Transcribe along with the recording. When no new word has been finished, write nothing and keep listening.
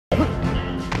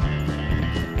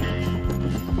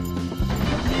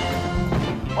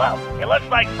Well, it looks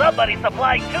like somebody's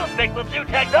supplying toothpick with new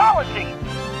technology.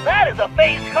 That is a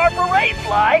phased carper race,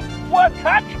 Sly. One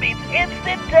touch means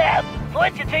instant death.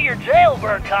 Switch into your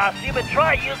jailbird costume and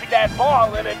try using that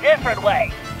ball in a different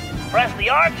way. Press the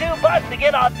R2 button to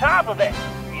get on top of it.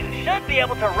 You should be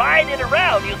able to ride it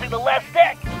around using the left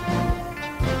stick.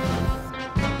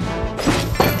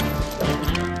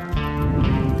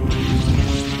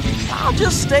 I'll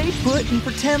just stay put and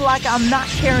pretend like I'm not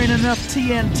carrying enough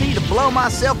TNT to blow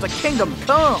myself to kingdom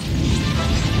come.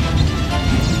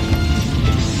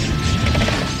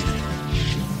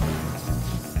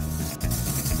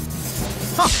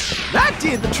 Huh, that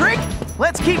did the trick.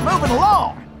 Let's keep moving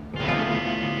along.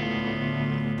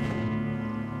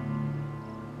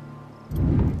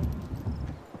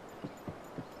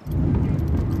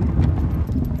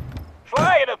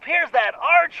 Sly, it appears that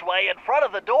archway in front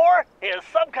of the door is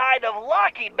some kind of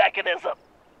locking mechanism.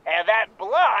 And that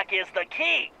block is the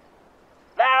key.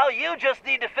 Now you just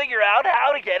need to figure out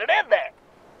how to get it in there.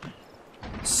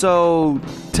 So,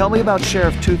 tell me about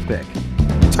Sheriff Toothpick.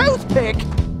 Toothpick?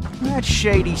 That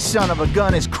shady son of a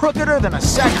gun is crookeder than a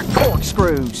sack of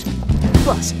corkscrews.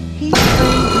 Plus, he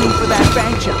trained me for that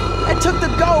bank job and took the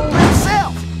gold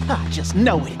himself. I just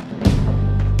know it.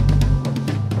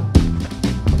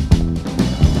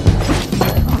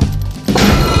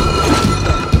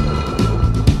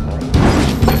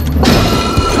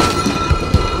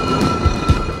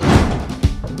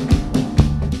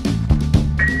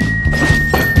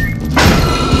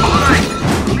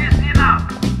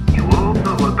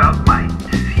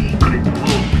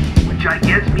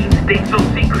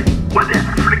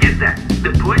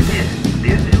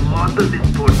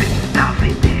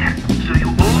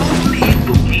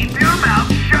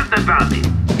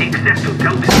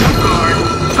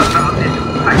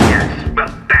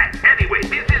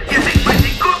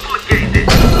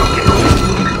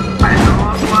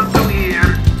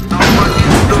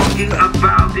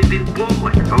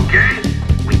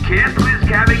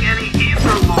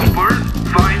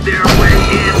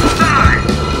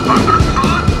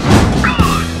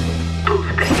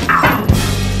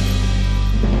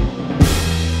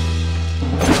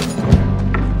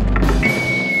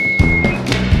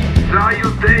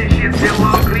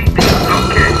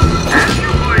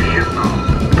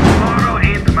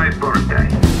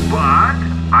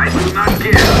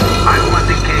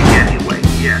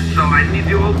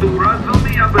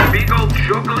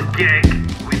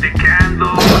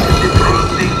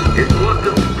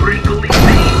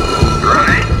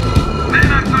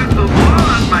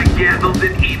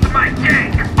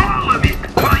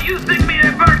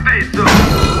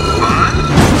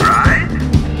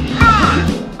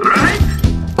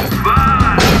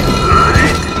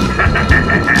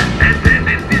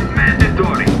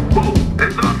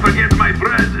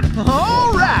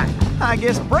 I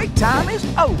guess break time is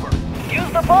over. Use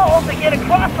the ball to get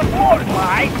across the floor,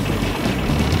 Sly.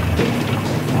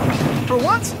 For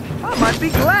once, I might be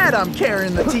glad I'm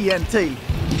carrying the TNT.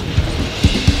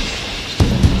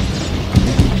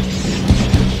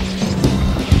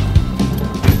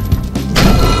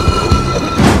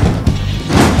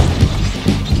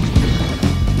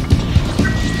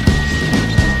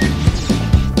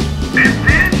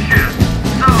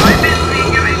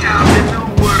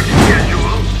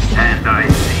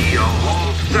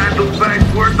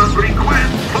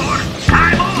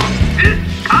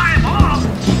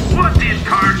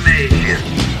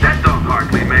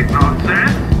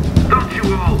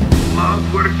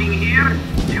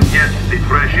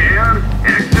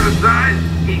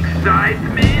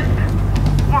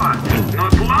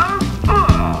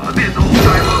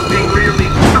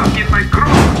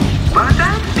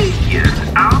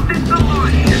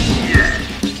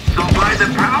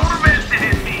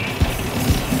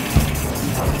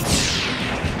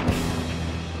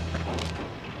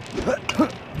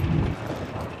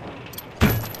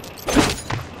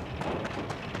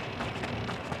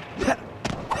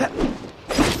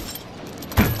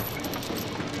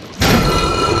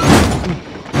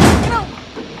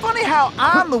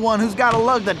 I'm the one who's got to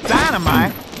lug the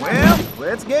dynamite. Well,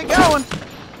 let's get going.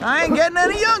 I ain't getting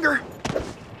any younger.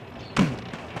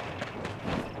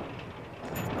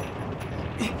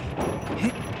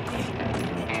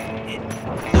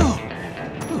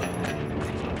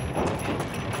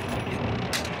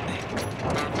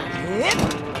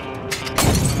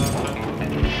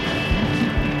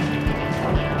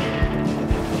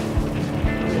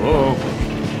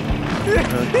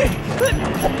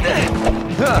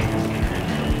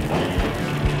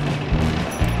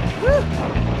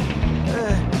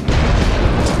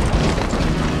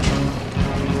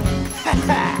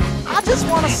 I just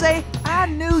want to say I I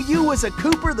knew you was a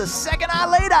Cooper the second I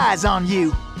laid eyes on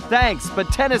you. Thanks,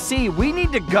 but Tennessee, we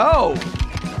need to go.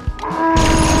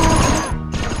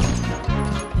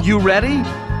 You ready?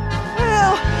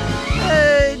 Well,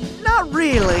 not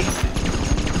really.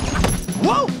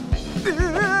 Whoa!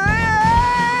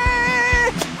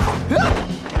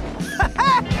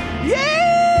 Yeah!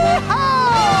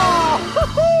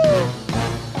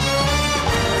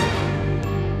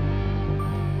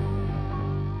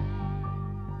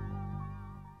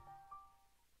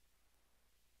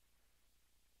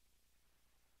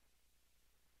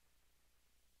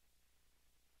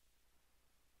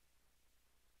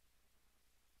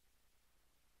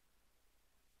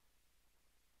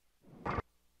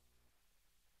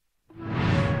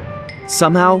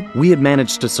 Somehow, we had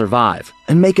managed to survive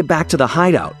and make it back to the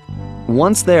hideout.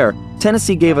 Once there,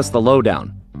 Tennessee gave us the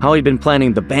lowdown, how he'd been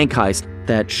planning the bank heist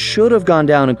that should have gone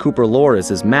down in Cooper lore as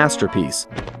his masterpiece,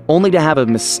 only to have a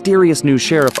mysterious new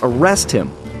sheriff arrest him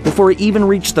before he even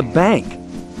reached the bank.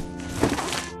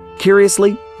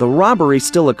 Curiously, the robbery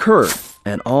still occurred,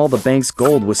 and all the bank's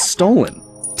gold was stolen.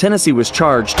 Tennessee was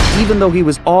charged even though he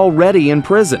was already in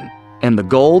prison, and the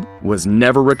gold was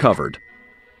never recovered.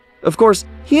 Of course,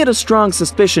 he had a strong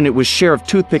suspicion it was Sheriff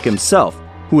Toothpick himself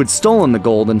who had stolen the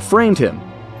gold and framed him.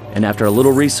 And after a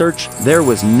little research, there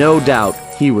was no doubt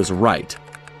he was right.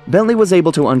 Bentley was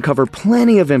able to uncover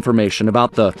plenty of information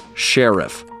about the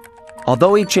sheriff.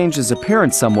 Although he changed his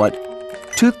appearance somewhat,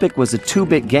 Toothpick was a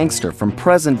two-bit gangster from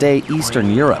present-day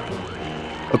Eastern Europe.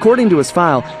 According to his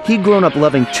file, he'd grown up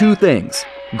loving two things: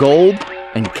 gold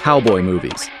and cowboy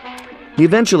movies. He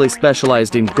eventually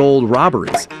specialized in gold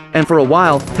robberies, and for a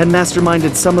while had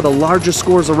masterminded some of the largest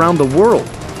scores around the world.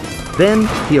 Then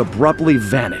he abruptly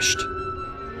vanished.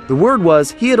 The word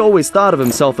was he had always thought of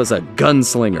himself as a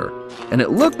gunslinger, and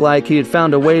it looked like he had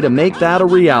found a way to make that a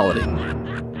reality.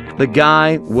 The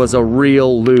guy was a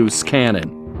real loose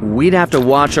cannon. We'd have to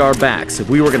watch our backs if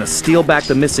we were going to steal back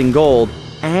the missing gold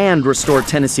and restore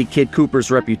Tennessee Kid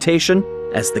Cooper's reputation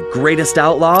as the greatest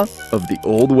outlaw of the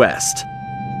Old West.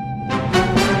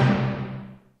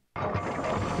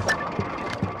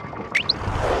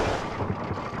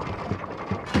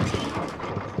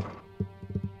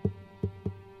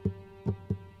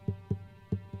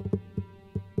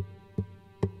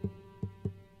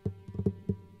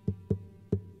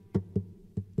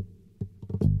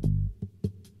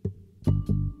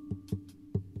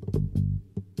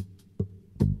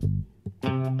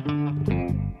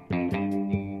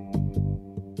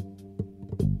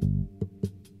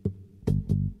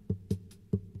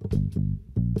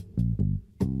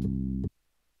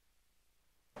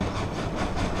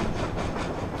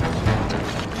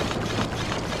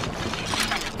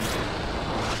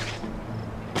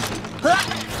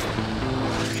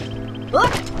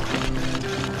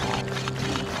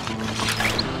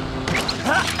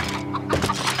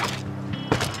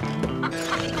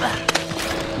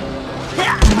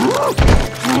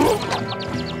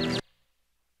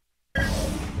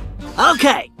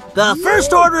 Okay, the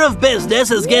first order of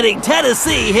business is getting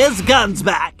Tennessee his guns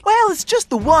back. Well, it's just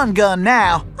the one gun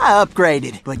now. I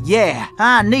upgraded. But yeah,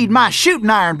 I need my shooting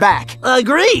iron back.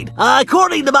 Agreed.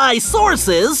 According to my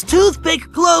sources,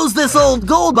 Toothpick closed this old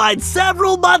gold mine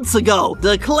several months ago,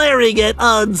 declaring it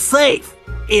unsafe.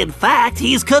 In fact,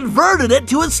 he's converted it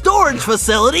to a storage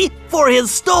facility for his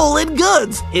stolen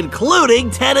goods, including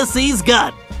Tennessee's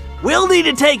gun. We'll need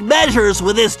to take measures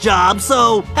with this job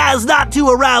so as not to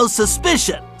arouse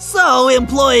suspicion. So,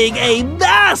 employing a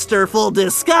masterful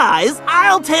disguise,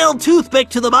 I'll tail Toothpick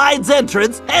to the mine's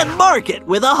entrance and mark it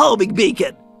with a homing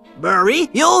beacon. Murray,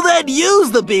 you'll then use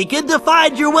the beacon to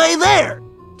find your way there.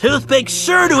 Toothpick's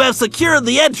sure to have secured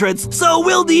the entrance, so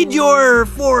we'll need your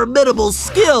formidable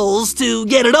skills to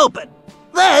get it open.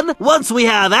 Then, once we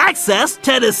have access,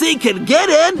 Tennessee can get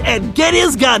in and get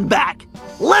his gun back.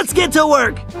 Let's get to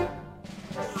work!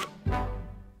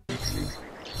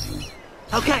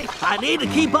 Okay, I need to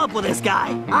keep up with this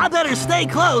guy. I better stay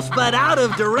close, but out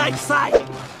of direct sight.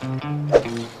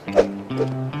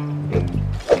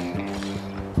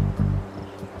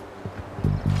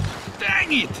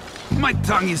 Dang it! My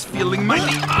tongue is feeling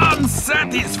mighty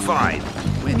unsatisfied.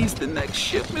 When is the next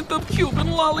shipment of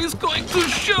Cuban lollies going to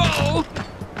show?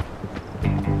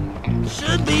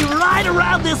 Should be right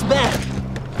around this bend.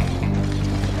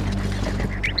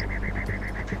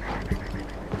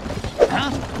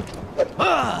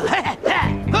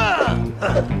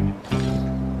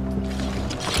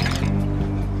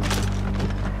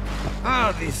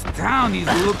 This town is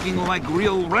looking like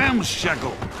real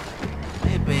ramshackle.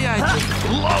 Maybe I just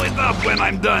blow it up when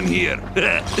I'm done here.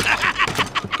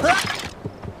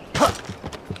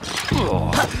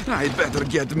 Oh, I better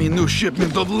get me new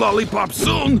shipment of lollipops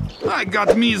soon. I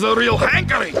got me's a real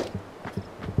hankering.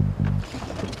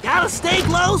 Gotta stay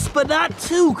close, but not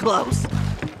too close.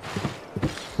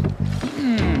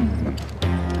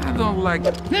 I don't like...